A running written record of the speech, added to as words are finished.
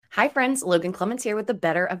Hi, friends. Logan Clements here with the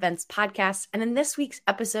Better Events Podcast. And in this week's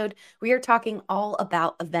episode, we are talking all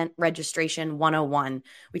about Event Registration 101.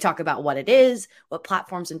 We talk about what it is, what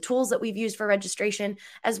platforms and tools that we've used for registration,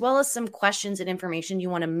 as well as some questions and information you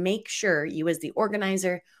want to make sure you, as the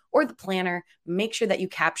organizer or the planner, make sure that you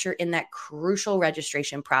capture in that crucial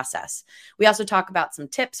registration process. We also talk about some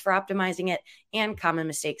tips for optimizing it and common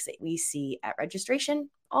mistakes that we see at registration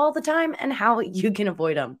all the time and how you can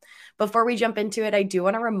avoid them. Before we jump into it, I do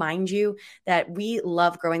want to remind you that we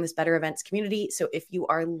love growing this Better Events community. So if you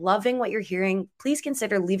are loving what you're hearing, please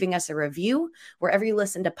consider leaving us a review wherever you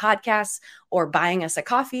listen to podcasts, or buying us a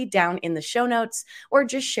coffee down in the show notes, or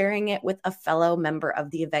just sharing it with a fellow member of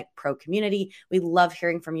the Event Pro community. We love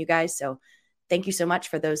hearing from you guys. So thank you so much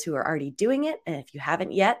for those who are already doing it. And if you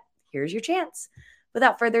haven't yet, here's your chance.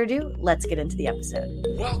 Without further ado, let's get into the episode.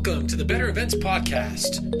 Welcome to the Better Events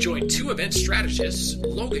Podcast. Join two event strategists,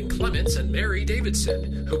 Logan Clements and Mary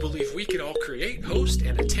Davidson, who believe we can all create, host,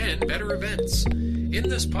 and attend better events. In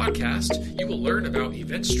this podcast, you will learn about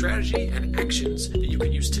event strategy and actions that you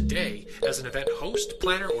can use today as an event host,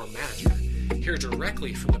 planner, or manager. Hear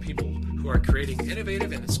directly from the people who are creating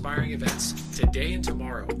innovative and inspiring events today and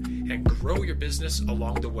tomorrow, and grow your business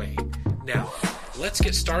along the way. Now, let's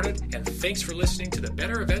get started, and thanks for listening to the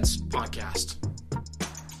Better Events Podcast.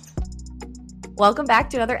 Welcome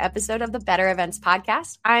back to another episode of the Better Events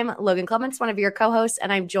Podcast. I'm Logan Clements, one of your co-hosts,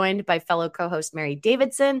 and I'm joined by fellow co-host Mary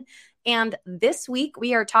Davidson. And this week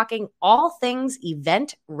we are talking all things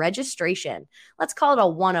event registration. Let's call it a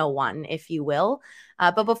 101, if you will.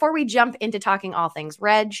 But before we jump into talking all things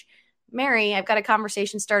reg, Mary, I've got a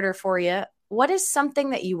conversation starter for you. What is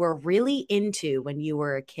something that you were really into when you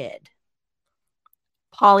were a kid?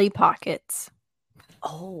 Polly Pockets.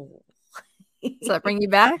 Oh. Does that bring you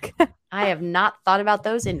back? I have not thought about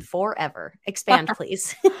those in forever. Expand,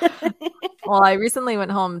 please. Well, I recently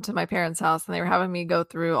went home to my parents' house and they were having me go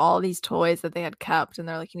through all these toys that they had kept. And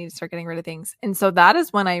they're like, you need to start getting rid of things. And so that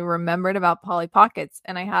is when I remembered about Polly Pockets.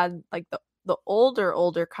 And I had like the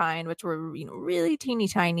older kind, which were, really teeny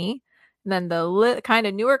tiny. And then the kind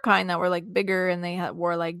of newer kind that were like bigger and they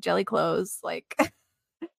wore like jelly clothes, like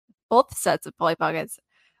both sets of Polly Pockets.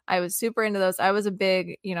 I was super into those. I was a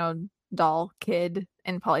big, doll kid,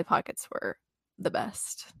 and Polly Pockets were the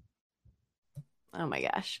best. Oh my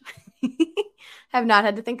gosh. Have not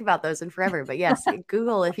had to think about those in forever, but yes,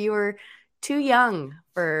 Google, if you were too young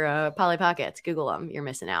for Polly Pockets, Google them. You're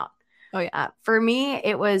missing out. Oh yeah. For me,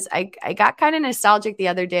 it was, I got kind of nostalgic the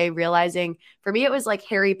other day, realizing for me, it was like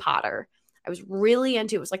Harry Potter. I was really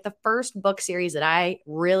into it. Was like the first book series that I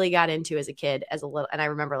really got into as a kid, as a little, and I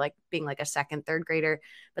remember like being like a second, third grader.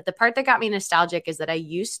 But the part that got me nostalgic is that I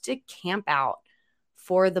used to camp out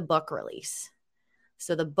for the book release.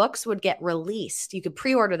 So the books would get released. You could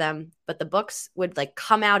pre-order them, but the books would like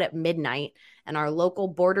come out at midnight, and our local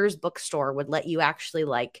Borders bookstore would let you actually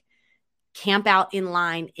like camp out in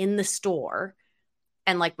line in the store.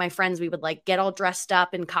 And like my friends, we would like get all dressed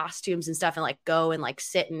up in costumes and stuff and like go and like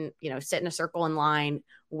sit in a circle in line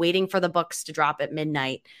waiting for the books to drop at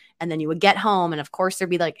midnight. And then you would get home. And of course there'd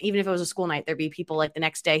be like, even if it was a school night, there'd be people like the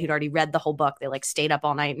next day who'd already read the whole book. They like stayed up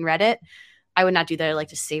all night and read it. I would not do that. I like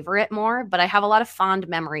to savor it more, but I have a lot of fond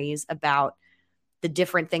memories about the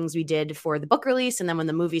different things we did for the book release. And then when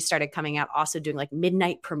the movies started coming out, also doing like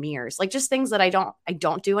midnight premieres, like just things that I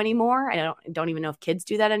don't do anymore. I don't even know if kids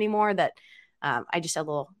do that anymore. That I just had a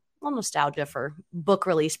little nostalgia for book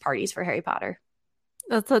release parties for Harry Potter.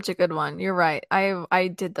 That's such a good one. You're right. I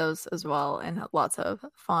did those as well and had lots of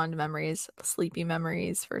fond memories, sleepy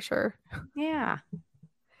memories for sure. Yeah.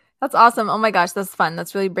 That's awesome. Oh my gosh, that's fun.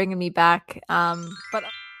 That's really bringing me back. But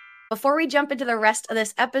before we jump into the rest of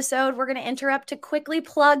this episode, we're going to interrupt to quickly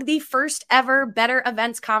plug the first ever Better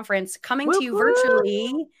Events Conference coming to you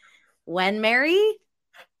virtually. When, Mary?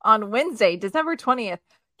 On Wednesday, December 20th.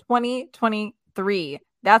 2023.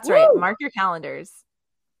 That's right. Mark your calendars.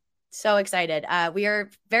 So excited. We are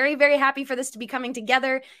very, very happy for this to be coming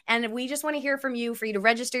together. And we just want to hear from you, for you to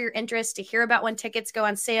register your interest, to hear about when tickets go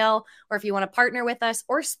on sale, or if you want to partner with us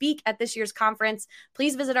or speak at this year's conference,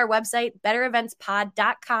 please visit our website,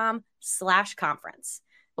 bettereventspod.com/conference.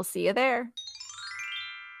 We'll see you there.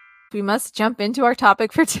 We must jump into our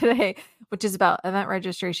topic for today, which is about event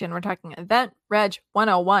registration. We're talking Event Reg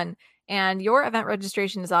 101. And your event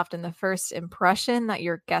registration is often the first impression that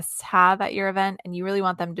your guests have at your event, and you really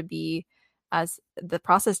want them to be as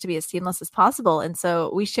seamless as possible. And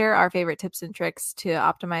so we share our favorite tips and tricks to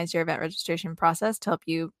optimize your event registration process to help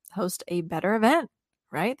you host a better event,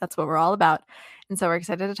 right? That's what we're all about. And so we're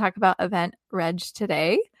excited to talk about Event Reg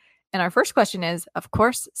today. And our first question is, of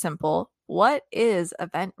course, simple. What is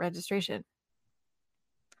event registration?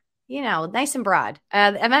 nice and broad.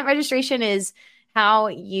 Event registration is how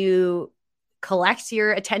you collect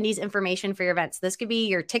your attendees' information for your events. This could be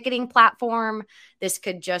your ticketing platform. This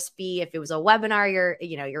could just be, if it was a webinar,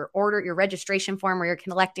 your registration form where you're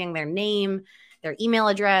collecting their name, their email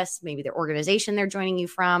address, maybe their organization they're joining you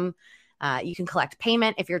from. You can collect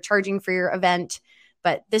payment if you're charging for your event.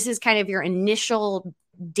 But this is kind of your initial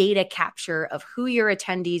data capture of who your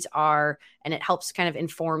attendees are, and it helps kind of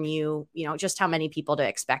inform you, just how many people to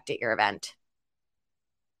expect at your event.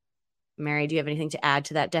 Mary, do you have anything to add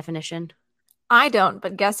to that definition? I don't,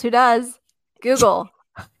 but guess who does? Google.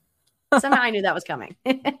 Somehow I knew that was coming.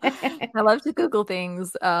 I love to Google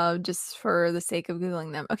things just for the sake of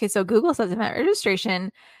Googling them. Okay, so Google says event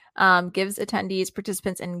registration gives attendees,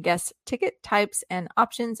 participants, and guests ticket types and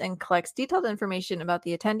options and collects detailed information about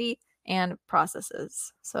the attendee and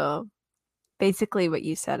processes. So basically what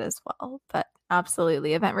you said as well, but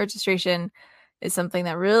absolutely. Event registration is something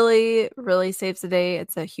that really, really saves the day.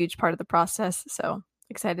 It's a huge part of the process. So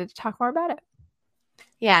excited to talk more about it.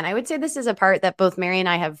 Yeah, and I would say this is a part that both Mary and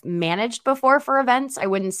I have managed before for events. I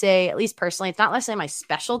wouldn't say, at least personally, it's not necessarily my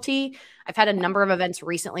specialty. I've had a number of events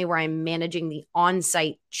recently where I'm managing the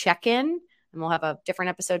on-site check-in, and we'll have a different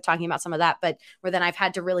episode talking about some of that, but where then I've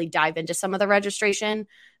had to really dive into some of the registration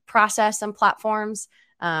process and platforms.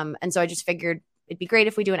 And so I just figured it'd be great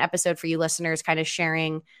if we do an episode for you listeners, kind of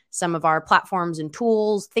sharing some of our platforms and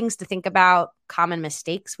tools, things to think about, common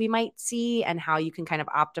mistakes we might see, and how you can kind of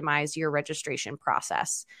optimize your registration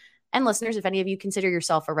process. And listeners, if any of you consider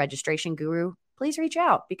yourself a registration guru, please reach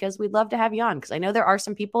out, because we'd love to have you on, because I know there are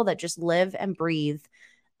some people that just live and breathe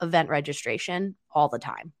event registration all the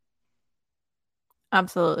time.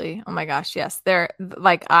 Absolutely. Oh my gosh, yes.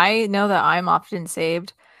 I know that I'm often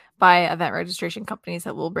saved by event registration companies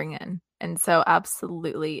that we'll bring in. And so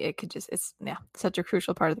absolutely, it's such a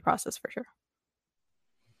crucial part of the process for sure.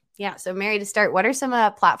 Yeah. So Mary, to start, what are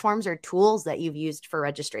some platforms or tools that you've used for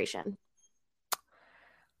registration?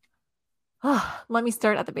 Let me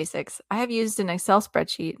start at the basics. I have used an Excel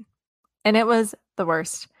spreadsheet, and it was the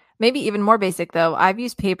worst. Maybe even more basic though. I've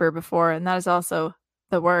used paper before, and that is also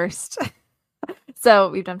the worst. So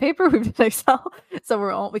we've done paper, we've done Excel.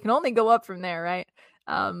 So we can only go up from there, right?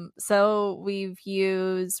 So we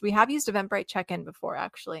have used Eventbrite check-in before,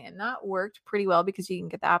 actually, and that worked pretty well because you can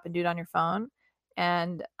get the app and do it on your phone.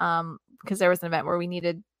 And because there was an event where we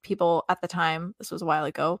needed people at the time, this was a while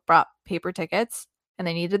ago, brought paper tickets, and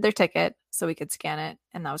they needed their ticket so we could scan it,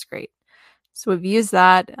 and that was great. So we've used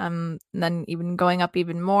that. And then even going up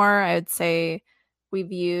even more, I would say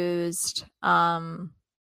we've used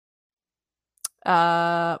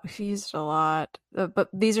we've used a lot, but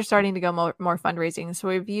these are starting to go more fundraising. So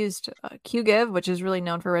we've used QGive, which is really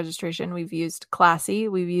known for registration. We've used Classy.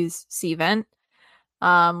 We've used Cvent.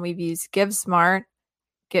 We've used GiveSmart,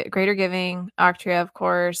 Greater Giving, Octria, of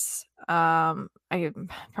course. I'm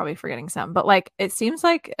probably forgetting some, but it seems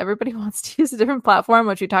like everybody wants to use a different platform,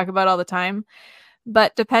 which we talk about all the time.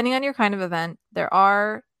 But depending on your kind of event, there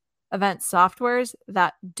are event softwares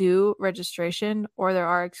that do registration, or there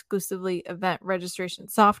are exclusively event registration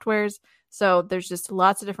softwares. So there's just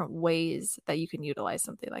lots of different ways that you can utilize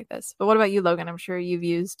something like this. But what about you, Logan? I'm sure you've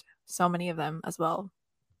used so many of them as well.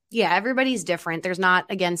 Yeah, everybody's different. There's not,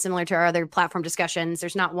 again, similar to our other platform discussions,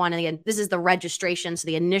 there's not one. Again, this is the registration. So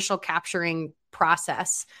the initial capturing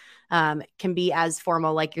process can be as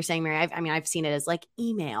formal, like you're saying, Mary. I've seen it as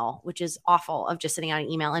email, which is awful, of just sitting on an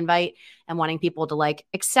email invite and wanting people to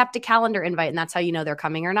accept a calendar invite. And that's how you know they're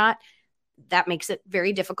coming or not. That makes it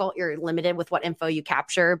very difficult. You're limited with what info you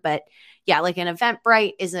capture. But yeah, an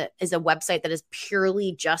Eventbrite is a website that is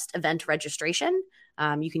purely just event registration.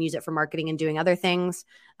 You can use it for marketing and doing other things.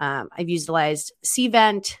 I've utilized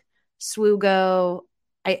Cvent, Swoogo.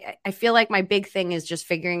 I feel like my big thing is just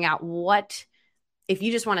figuring out if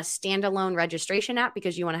you just want a standalone registration app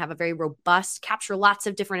because you want to have a very robust, capture lots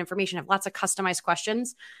of different information, have lots of customized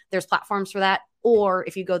questions, there's platforms for that. Or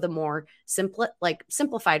if you go the more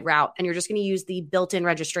simplified route and you're just going to use the built-in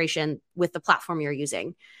registration with the platform you're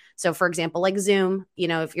using. So for example, Zoom,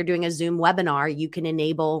 if you're doing a Zoom webinar, you can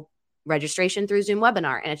enable registration through Zoom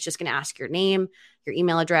webinar, and it's just going to ask your name, your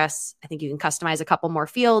email address. I think you can customize a couple more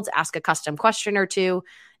fields, ask a custom question or two,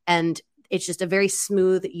 and it's just a very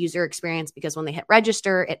smooth user experience because when they hit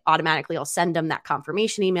register, it automatically will send them that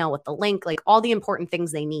confirmation email with the link, all the important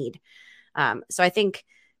things they need. So I think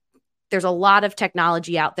there's a lot of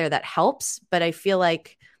technology out there that helps, but I feel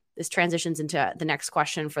like this transitions into the next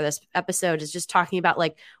question for this episode, is just talking about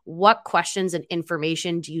what questions and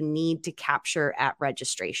information do you need to capture at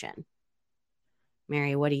registration?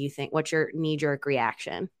 Mary, what do you think? What's your knee-jerk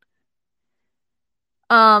reaction?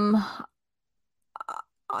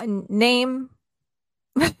 name,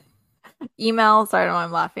 email. Sorry, I don't know why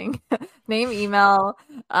I'm laughing. Name, email,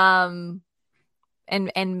 and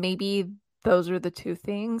maybe those are the two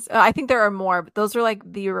things. I think there are more, but those are like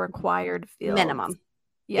the required fields. Minimum.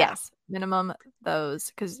 Yes, minimum those,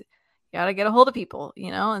 because you got to get a hold of people,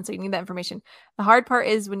 and so you need that information. The hard part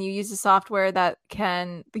is when you use a software that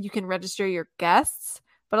you can register your guests,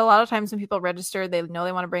 but a lot of times when people register, they know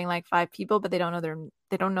they want to bring like 5 people, but they don't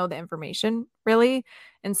know the information really.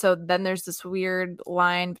 And so then there's this weird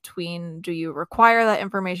line between, do you require that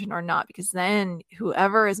information or not? Because then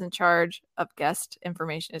whoever is in charge of guest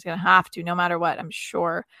information is going to have to, no matter what, I'm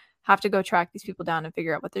sure, have to go track these people down and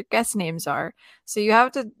figure out what their guest names are. So you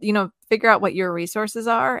have to, figure out what your resources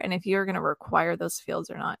are and if you're going to require those fields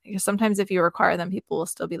or not. Because sometimes if you require them, people will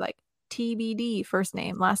still be like, TBD, first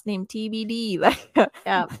name, last name, TBD. Like,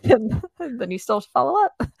 yeah. Then you still follow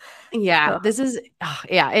up. Yeah.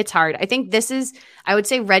 It's hard. I think I would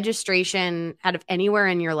say registration out of anywhere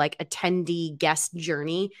in your like attendee guest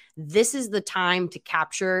journey, this is the time to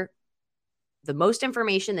capture the most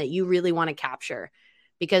information that you really want to capture.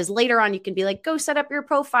 Because later on you can be like, go set up your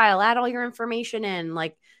profile, add all your information in,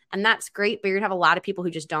 like, and that's great, but you're gonna have a lot of people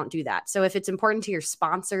who just don't do that. So if it's important to your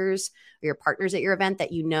sponsors or your partners at your event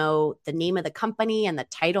that you know the name of the company and the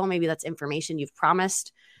title, maybe that's information you've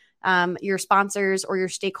promised your sponsors or your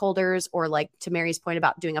stakeholders, or like to Mary's point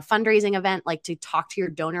about doing a fundraising event, like to talk to your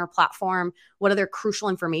donor platform. What other crucial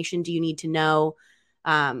information do you need to know?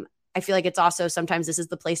 I feel like it's also sometimes this is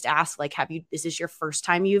the place to ask, like, is this your first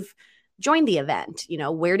time you've joined the event?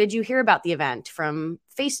 Where did you hear about the event? From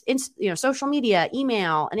social media,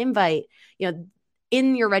 email, an invite,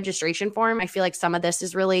 in your registration form. I feel like some of this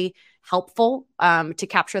is really helpful to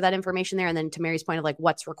capture that information there. And then to Mary's point of like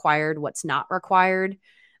what's required, what's not required.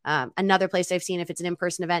 Another place I've seen, if it's an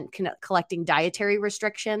in-person event, collecting dietary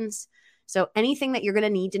restrictions. So anything that you're going to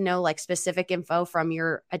need to know, like specific info from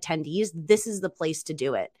your attendees, this is the place to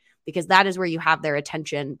do it, because that is where you have their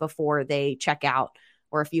attention before they check out.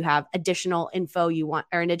 Or if you have additional info you want,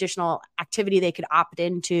 or an additional activity they could opt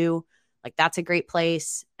into, like that's a great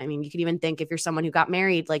place. I mean, you could even think if you're someone who got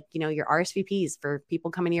married, like, your RSVPs for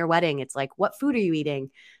people coming to your wedding. It's like, what food are you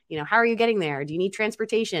eating? How are you getting there? Do you need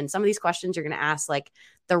transportation? Some of these questions you're going to ask, like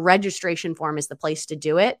the registration form is the place to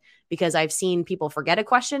do it, because I've seen people forget a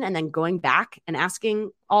question and then going back and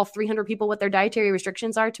asking all 300 people what their dietary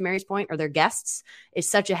restrictions are, to Mary's point, or their guests,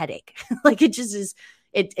 is such a headache. Like it just is.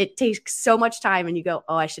 It takes so much time, and you go,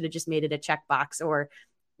 oh, I should have just made it a checkbox. Or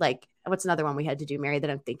like, what's another one we had to do, Mary, that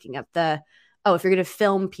I'm thinking of? If you're going to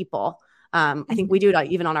film people, I think we do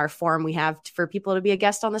it even on our form we have for people to be a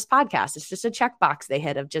guest on this podcast. It's just a checkbox they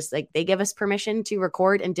hit of just like, they give us permission to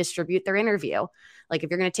record and distribute their interview. Like if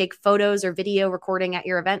you're going to take photos or video recording at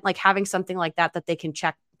your event, like having something like that they can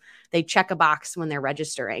check, they check a box when they're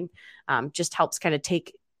registering, just helps kind of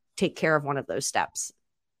take care of one of those steps.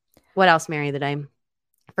 What else, Mary, that I'm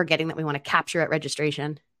forgetting that we want to capture at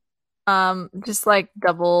registration? Just like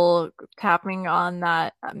double tapping on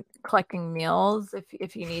that, collecting meals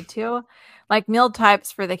if you need to, like meal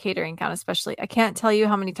types for the catering count, especially. I can't tell you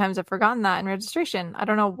how many times I've forgotten that in registration. I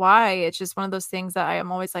don't know why. It's just one of those things that I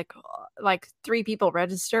am always like 3 people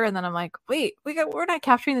register, and then I'm like, wait, we're not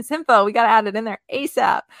capturing this info. We got to add it in there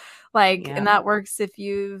ASAP. And that works if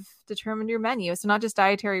you've determined your menu. So not just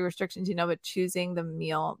dietary restrictions, but choosing the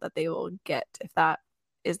meal that they will get, if that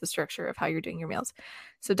is the structure of how you're doing your meals.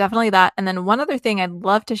 So definitely that. And then one other thing I'd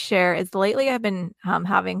love to share is lately I've been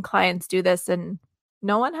having clients do this, and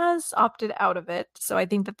no one has opted out of it. So I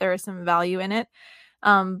think that there is some value in it.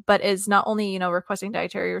 But is not only, requesting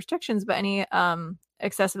dietary restrictions, but any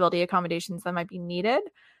accessibility accommodations that might be needed.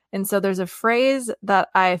 And so there's a phrase that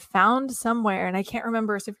I found somewhere, and I can't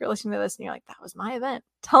remember. So if you're listening to this and you're like, that was my event,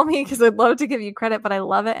 tell me, because I'd love to give you credit, but I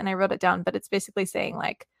love it. And I wrote it down, but it's basically saying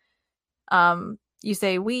like, you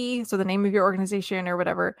say we, so the name of your organization or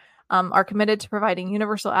whatever, are committed to providing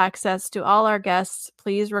universal access to all our guests.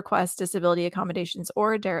 Please request disability accommodations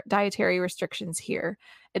or dietary restrictions here.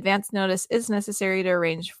 Advance notice is necessary to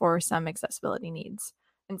arrange for some accessibility needs.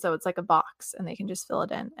 And so it's like a box, and they can just fill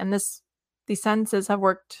it in. And these sentences have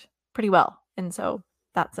worked pretty well. And so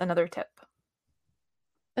that's another tip.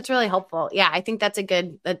 That's really helpful. Yeah, I think that's a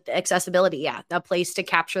good accessibility. Yeah, a place to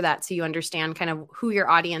capture that so you understand kind of who your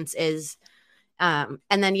audience is. And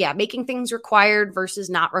then, making things required versus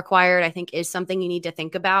not required, I think is something you need to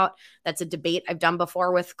think about. That's a debate I've done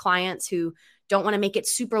before with clients who don't want to make it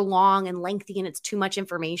super long and lengthy and it's too much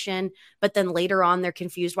information, but then later on they're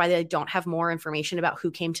confused why they don't have more information about who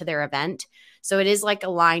came to their event. So it is like a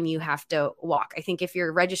line you have to walk. I think if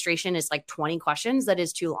your registration is like 20 questions, that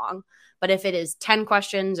is too long. But if it is 10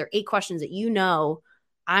 questions or 8 questions that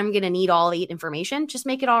I'm going to need all the information, just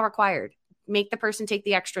make it all required. Make the person take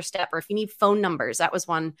the extra step. Or if you need phone numbers, that was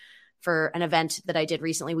one for an event that I did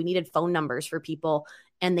recently. We needed phone numbers for people,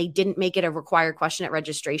 and they didn't make it a required question at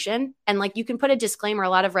registration. And like, you can put a disclaimer. A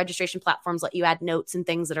lot of registration platforms let you add notes and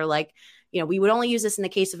things that are like, we would only use this in the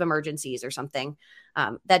case of emergencies or something.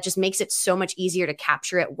 That just makes it so much easier to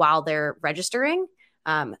capture it while they're registering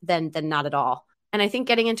than not at all. And I think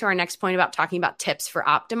getting into our next point about talking about tips for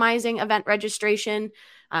optimizing event registration,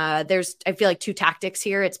 there's, I feel like, two tactics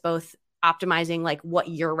here. It's both optimizing like what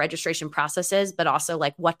your registration process is, but also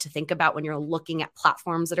like what to think about when you're looking at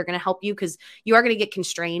platforms that are going to help you, because you are going to get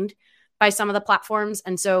constrained by some of the platforms.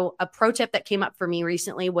 And so a pro tip that came up for me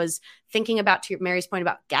recently was thinking about, to Mary's point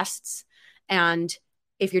about guests, and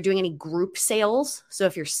if you're doing any group sales. So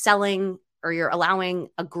if you're selling or you're allowing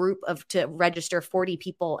a group to register 40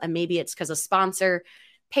 people, and maybe it's because a sponsor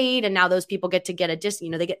paid and now those people get to get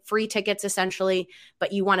they get free tickets essentially,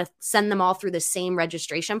 but you want to send them all through the same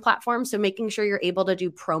registration platform. So making sure you're able to do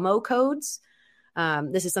promo codes.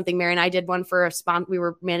 This is something Mary and I did one for we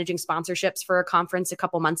were managing sponsorships for a conference a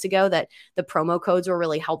couple months ago, that the promo codes were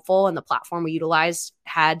really helpful. And the platform we utilized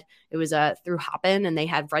it was through Hopin, and they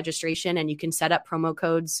had registration, and you can set up promo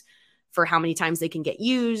codes for how many times they can get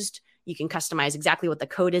used. You can customize exactly what the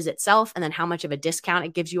code is itself, and then how much of a discount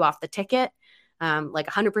it gives you off the ticket. Like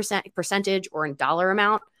 100% percentage or in dollar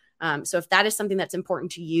amount. So if that is something that's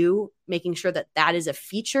important to you, making sure that that is a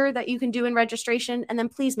feature that you can do in registration, and then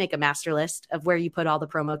please make a master list of where you put all the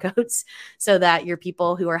promo codes so that your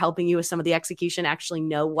people who are helping you with some of the execution actually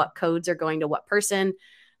know what codes are going to what person,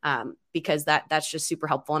 because that's just super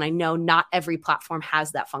helpful. And I know not every platform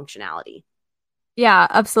has that functionality. Yeah,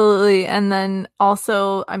 absolutely. And then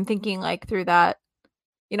also I'm thinking like through that,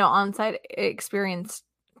 on-site experience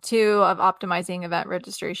too of optimizing event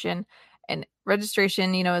registration. And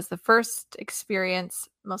registration, is the first experience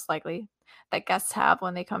most likely that guests have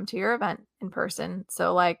when they come to your event in person.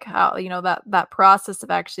 So like how, that process of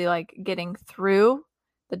actually like getting through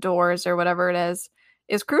the doors or whatever it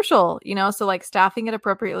is crucial, so like staffing it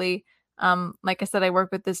appropriately. Like I said, I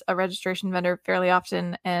work with a registration vendor fairly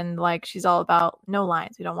often, and like she's all about no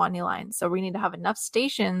lines. We don't want any lines. So we need to have enough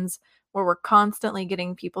stations where we're constantly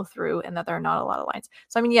getting people through and that there are not a lot of lines.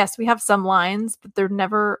 So, I mean, yes, we have some lines, but they're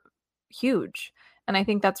never huge. And I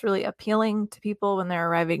think that's really appealing to people when they're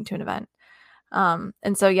arriving to an event.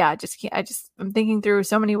 And so, yeah, I'm thinking through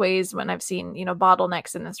so many ways when I've seen,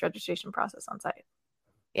 bottlenecks in this registration process on site.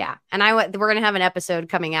 Yeah. And we're going to have an episode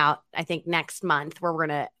coming out, I think next month,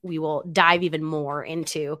 where we will dive even more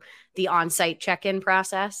into the on-site check-in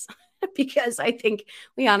process. Because I think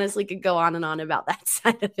we honestly could go on and on about that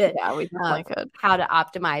side of it. Yeah, we definitely could. How to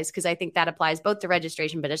optimize, because I think that applies both to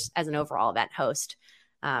registration, but as an overall event host.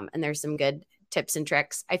 And there's some good tips and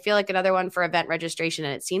tricks. I feel like another one for event registration,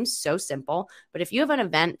 and it seems so simple, but if you have an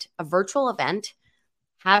event, a virtual event,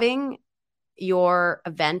 having your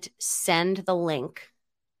event send the link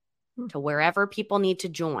to wherever people need to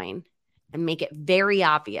join and make it very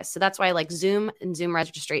obvious. So that's why I like Zoom and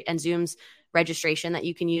Zoom's registration that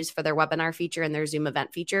you can use for their webinar feature and their Zoom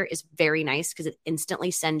event feature is very nice, because it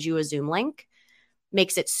instantly sends you a Zoom link.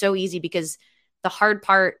 Makes it so easy, because the hard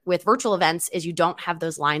part with virtual events is you don't have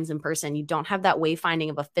those lines in person. You don't have that wayfinding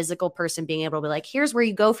of a physical person being able to be like, here's where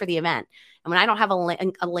you go for the event. And when I don't have a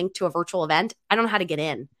link to a virtual event, I don't know how to get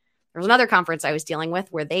in. There was another conference I was dealing with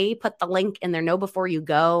where they put the link in their know before you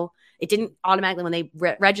go. It didn't automatically, when they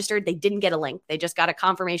registered, they didn't get a link. They just got a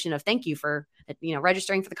confirmation of thank you for,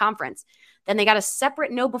 registering for the conference. Then they got a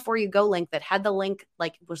separate know before you go link that had the link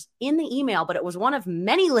like was in the email, but it was one of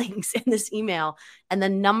many links in this email. And the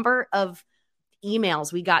number of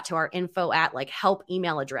emails we got to our info at like help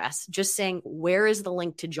email address, just saying, where is the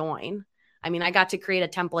link to join? I mean, I got to create a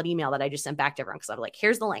template email that I just sent back to everyone, because I was like,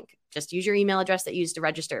 here's the link. Just use your email address that you used to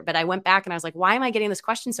register. But I went back and I was like, why am I getting this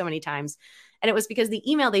question so many times? And it was because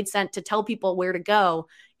the email they'd sent to tell people where to go,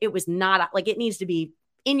 it was not like, it needs to be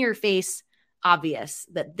in your face, obvious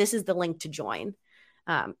that this is the link to join.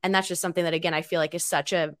 And that's just something that, again, I feel like is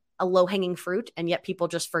such a low hanging fruit, and yet people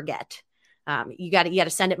just forget. You got to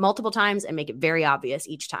send it multiple times and make it very obvious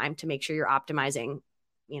each time to make sure you're optimizing,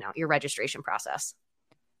 your registration process.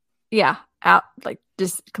 Yeah, like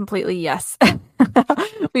just completely yes.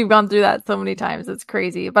 We've gone through that so many times. It's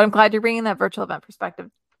crazy. But I'm glad you're bringing that virtual event perspective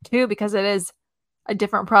too, because it is a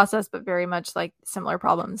different process, but very much like similar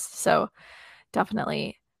problems. So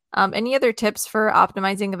definitely. Any other tips for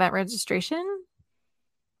optimizing event registration?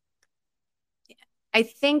 I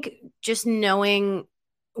think just knowing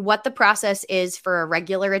what the process is for a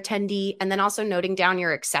regular attendee, and then also noting down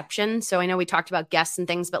your exception. So I know we talked about guests and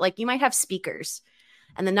things, but like you might have speakers.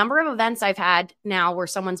 And the number of events I've had now where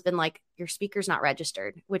someone's been like, your speaker's not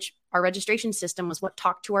registered, which our registration system was what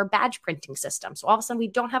talked to our badge printing system. So all of a sudden we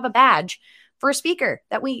don't have a badge for a speaker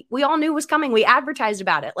that we all knew was coming. We advertised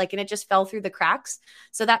about it, like, and it just fell through the cracks.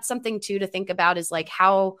 So that's something too to think about, is like,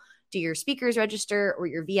 how do your speakers register, or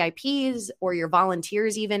your VIPs, or your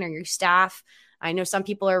volunteers even, or your staff? I know some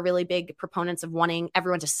people are really big proponents of wanting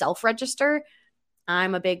everyone to self-register.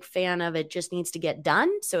 I'm a big fan of it just needs to get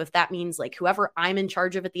done. So if that means like whoever I'm in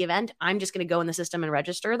charge of at the event, I'm just going to go in the system and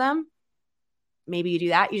register them. Maybe you do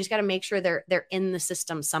that. You just got to make sure they're in the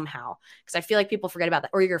system somehow. Because I feel like people forget about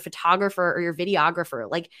that. Or your photographer or your videographer,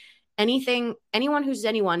 like anyone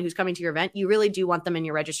who's coming to your event, you really do want them in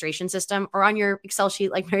your registration system or on your Excel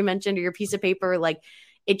sheet, like Mary mentioned, or your piece of paper. Like,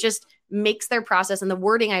 it just makes their process. And the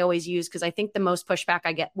wording I always use, because I think the most pushback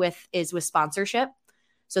I get is with sponsorship.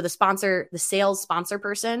 So the sales sponsor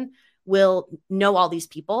person will know all these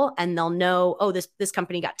people, and they'll know, oh, this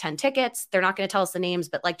company got 10 tickets. They're not going to tell us the names,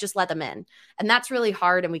 but like, just let them in. And that's really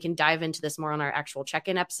hard. And we can dive into this more on our actual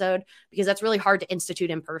check-in episode, because that's really hard to institute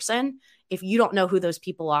in person if you don't know who those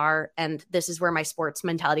people are. And this is where my sports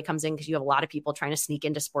mentality comes in, because you have a lot of people trying to sneak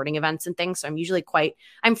into sporting events and things. So I'm usually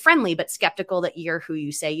I'm friendly, but skeptical that you're who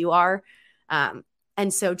you say you are.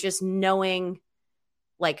 And so just knowing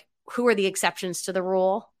like, who are the exceptions to the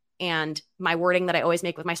rule? And my wording that I always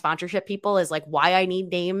make with my sponsorship people is like, why I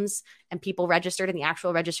need names and people registered in the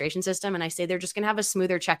actual registration system. And I say they're just going to have a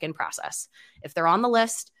smoother check-in process. If they're on the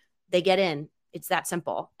list, they get in. It's that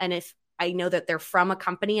simple. And if I know that they're from a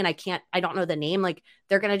company and I don't know the name, like,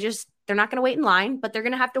 they're not going to wait in line, but they're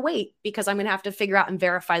going to have to wait, because I'm going to have to figure out and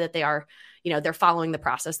verify that they are, they're following the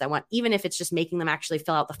process that I want, even if it's just making them actually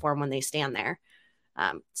fill out the form when they stand there.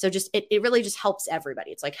 So just, it really just helps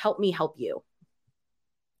everybody. It's like, help me help you.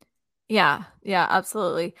 Yeah,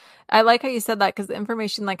 absolutely. I like how you said that, because the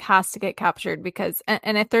information like has to get captured, because,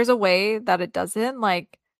 and if there's a way that it doesn't,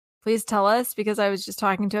 like, please tell us, because I was just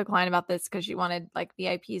talking to a client about this, because she wanted like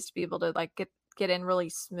VIPs to be able to like get in really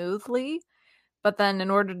smoothly. But then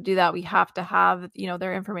in order to do that, we have to have,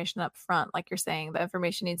 their information up front. Like you're saying, the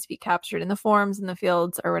information needs to be captured in the forms, in the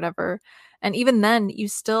fields, or whatever. And even then, you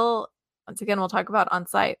still, once again, we'll talk about on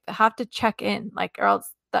site, have to check in, like, or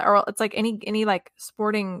it's like any like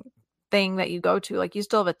sporting thing that you go to, like, you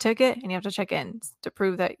still have a ticket and you have to check in to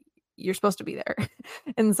prove that you're supposed to be there.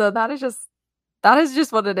 And so that is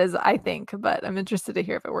just what it is, I think. But I'm interested to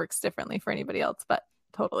hear if it works differently for anybody else. But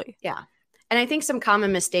totally. Yeah. And I think some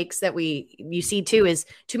common mistakes that you see too is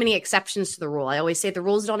too many exceptions to the rule. I always say the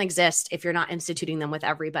rules don't exist if you're not instituting them with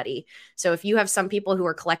everybody. So if you have some people who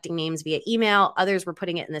are collecting names via email, others were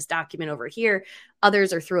putting it in this document over here,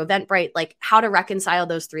 others are through Eventbrite, like, how to reconcile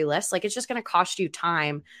those three lists. Like, it's just going to cost you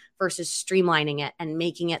time versus streamlining it and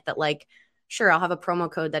making it that, like, sure, I'll have a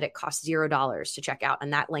promo code that it costs $0 to check out,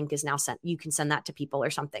 and that link is now sent. You can send that to people or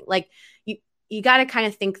something. Like, you got to kind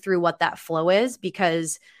of think through what that flow is,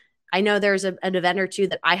 because I know there's an event or two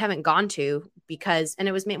that I haven't gone to and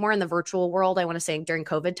it was more in the virtual world, I want to say, during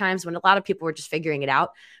COVID times, when a lot of people were just figuring it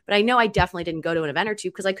out. But I know I definitely didn't go to an event or two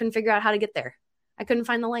because I couldn't figure out how to get there. I couldn't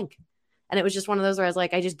find the link. And it was just one of those where I was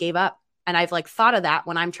like, I just gave up. And I've like thought of that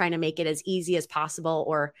when I'm trying to make it as easy as possible.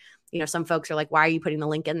 Or, some folks are like, why are you putting the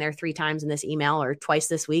link in there 3 times in this email or twice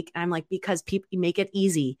this week? And I'm like, because people make it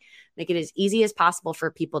easy, make it as easy as possible for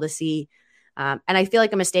people to see. And I feel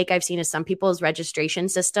like a mistake I've seen is some people's registration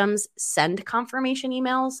systems send confirmation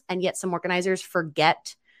emails, and yet some organizers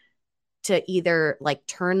forget to either like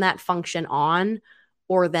turn that function on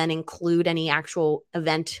or then include any actual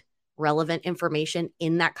event relevant information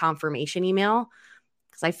in that confirmation email.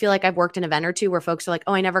 Because I feel like I've worked an event or two where folks are like,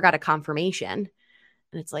 oh, I never got a confirmation.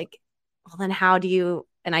 And it's like, well, then how do you,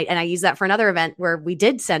 and I use that for another event where we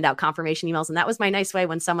did send out confirmation emails. And that was my nice way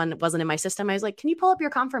when someone wasn't in my system. I was like, can you pull up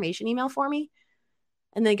your confirmation email for me?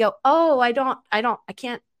 And they go, oh, I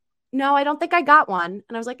can't. No, I don't think I got one.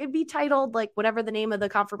 And I was like, it'd be titled like whatever the name of the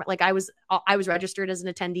confirmation. Like I was registered as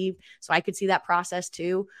an attendee, so I could see that process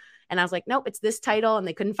too. And I was like, nope, it's this title. And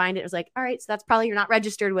they couldn't find it. It was like, all right, so that's probably, you're not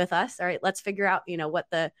registered with us. All right, let's figure out, what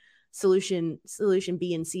the solution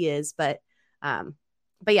B and C is. But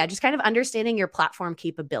yeah, just kind of understanding your platform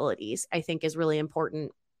capabilities, I think, is really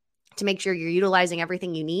important to make sure you're utilizing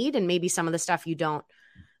everything you need, and maybe some of the stuff you don't.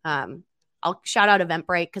 I'll shout out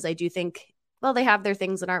Eventbrite because I do think, well, they have their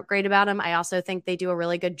things that aren't great about them. I also think they do a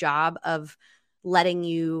really good job of letting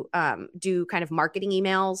you do kind of marketing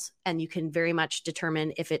emails, and you can very much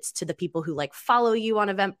determine if it's to the people who like follow you on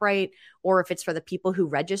Eventbrite or if it's for the people who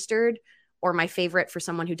registered. Or my favorite, for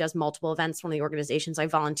someone who does multiple events, one of the organizations I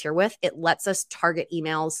volunteer with, it lets us target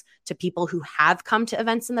emails to people who have come to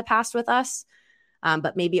events in the past with us.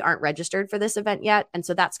 but maybe aren't registered for this event yet. And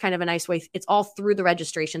so that's kind of a nice way. It's all through the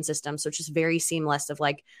registration system. So it's just very seamless of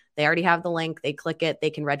like, they already have the link, they click it, they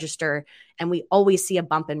can register. And we always see a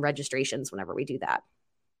bump in registrations whenever we do that.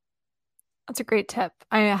 That's a great tip.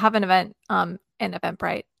 I have an event in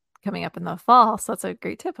Eventbrite coming up in the fall. So that's a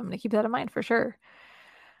great tip. I'm going to keep that in mind for sure.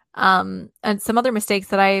 And some other mistakes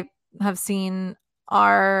that I have seen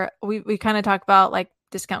are, we kind of talk about like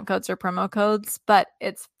discount codes or promo codes, but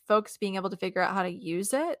it's folks being able to figure out how to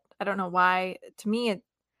use it. I don't know why. To me, it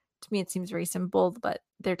seems very simple, but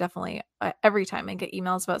they're definitely every time I get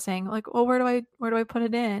emails about saying like, well, where do I put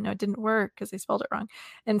it in? No, it didn't work because they spelled it wrong.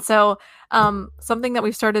 And so something that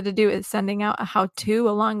we've started to do is sending out a how-to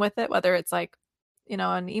along with it, whether it's like,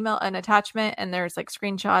 an email, an attachment, and there's like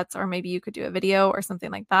screenshots, or maybe you could do a video or something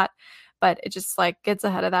like that. But it just like gets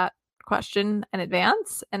ahead of that question in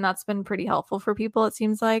advance. And that's been pretty helpful for people, it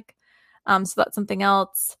seems like. So that's something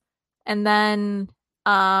else. And then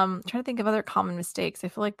trying to think of other common mistakes. I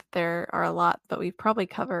feel like there are a lot, but we've probably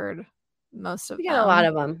covered most of them. We got a lot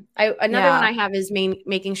of them. Another one I have is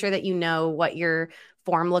making sure that you know what your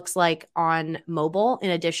form looks like on mobile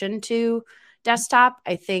in addition to desktop.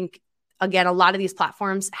 I think, again, a lot of these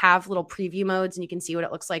platforms have little preview modes and you can see what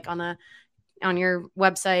it looks like on your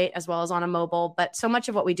website as well as on a mobile. But so much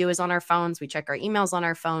of what we do is on our phones. We check our emails on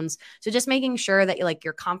our phones. So just making sure that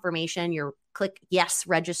your confirmation, your click yes,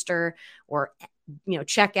 register, or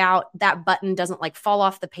check out, that button doesn't like fall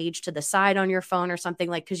off the page to the side on your phone or something,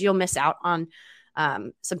 like, because you'll miss out on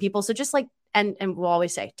some people. So just like, and we'll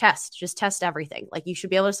always say just test everything. Like, you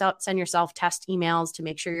should be able to send yourself test emails to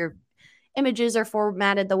make sure your images are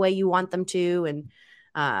formatted the way you want them to, and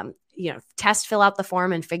fill out the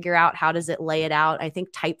form and figure out how does it lay it out. I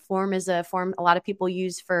think Typeform is a form a lot of people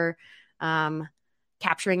use for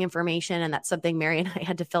capturing information, and that's something Mary and I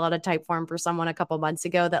had to fill out a Typeform for someone a couple months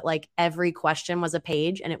ago, that like every question was a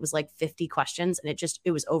page, and it was like 50 questions, and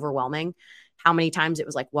it was overwhelming how many times it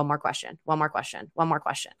was like one more question. I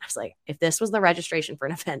was like, if this was the registration for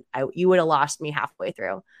an event, you would have lost me halfway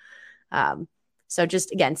through. So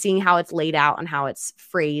just, again, seeing how it's laid out and how it's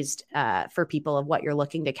phrased for people of what you're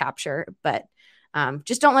looking to capture. But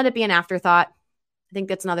just don't let it be an afterthought. I think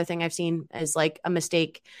that's another thing I've seen is like a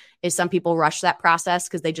mistake is some people rush that process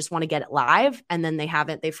because they just want to get it live. And then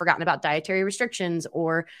they've forgotten about dietary restrictions,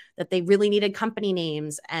 or that they really needed company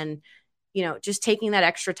names. And, just taking that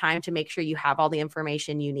extra time to make sure you have all the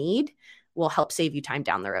information you need will help save you time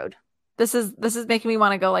down the road. This is making me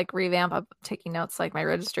want to go like revamp up taking notes, like my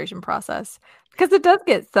registration process, because it does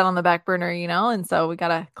get set on the back burner, and so we got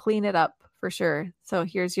to clean it up for sure. So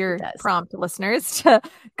here's your prompt, listeners, to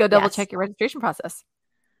go double check your registration process.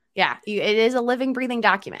 Yeah, it is a living, breathing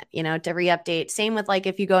document, to re-update. Same with like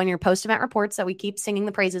if you go in your post-event reports that we keep singing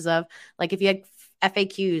the praises of, like if you had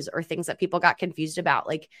FAQs or things that people got confused about,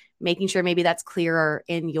 like making sure maybe that's clearer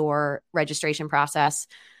in your registration process.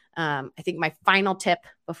 I think my final tip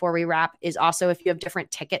before we wrap is also, if you have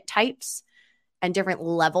different ticket types and different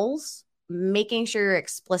levels, making sure you're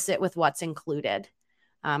explicit with what's included.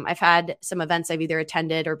 I've had some events I've either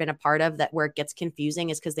attended or been a part of that where it gets confusing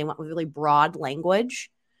is because they went with really broad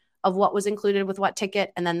language of what was included with what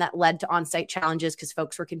ticket. And then that led to on-site challenges because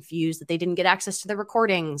folks were confused that they didn't get access to the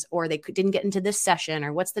recordings, or they didn't get into this session,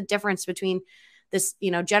 or what's the difference between this,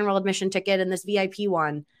 general admission ticket and this VIP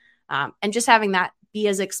one. And just having that be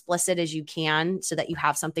as explicit as you can so that you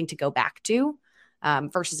have something to go back to,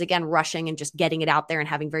 versus, again, rushing and just getting it out there and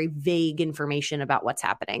having very vague information about what's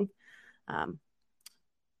happening.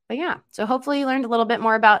 But yeah, so hopefully you learned a little bit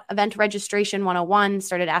more about Event Registration 101,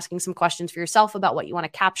 started asking some questions for yourself about what you want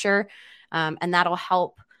to capture, and that'll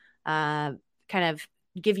help kind of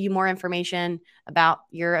give you more information about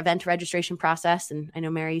your event registration process. And I know,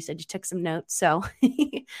 Mary, you said you took some notes, so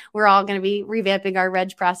we're all going to be revamping our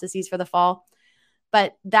reg processes for the fall.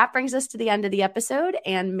 But that brings us to the end of the episode.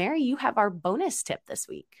 And Mary, you have our bonus tip this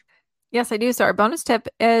week. Yes, I do. So our bonus tip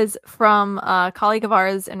is from a colleague of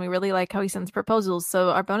ours, and we really like how he sends proposals. So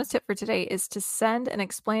our bonus tip for today is to send an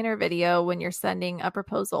explainer video when you're sending a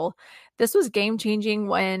proposal. This was game changing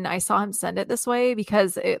when I saw him send it this way,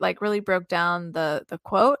 because it like really broke down the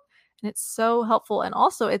quote, and it's so helpful. And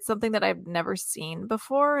also it's something that I've never seen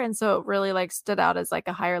before. And so it really like stood out as like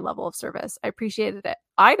a higher level of service. I appreciated it.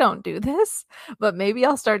 I don't do this, but maybe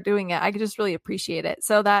I'll start doing it. I could just really appreciate it.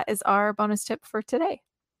 So that is our bonus tip for today.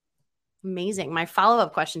 Amazing. My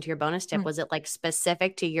follow-up question to your bonus tip, was it like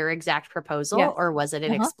specific to your exact proposal, or was it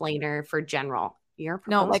an explainer for general your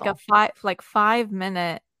proposal? No, like a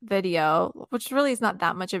 5-minute video, which really is not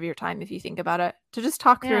that much of your time if you think about it, to just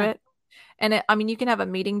talk through it And you can have a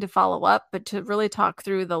meeting to follow up, but to really talk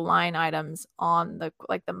through the line items on the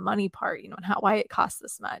money part, and why it costs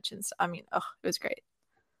this much. And so, it was great.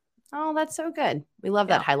 Oh, that's so good. We love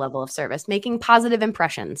that high level of service, making positive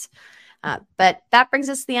impressions. But that brings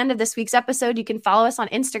us to the end of this week's episode. You can follow us on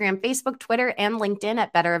Instagram, Facebook, Twitter, and LinkedIn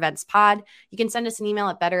at Better Events Pod. You can send us an email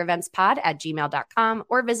at bettereventspod@gmail.com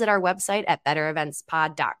or visit our website at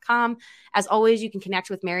bettereventspod.com. As always, you can connect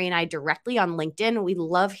with Mary and I directly on LinkedIn. We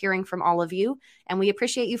love hearing from all of you, and we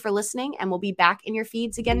appreciate you for listening, and we'll be back in your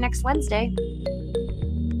feeds again next Wednesday.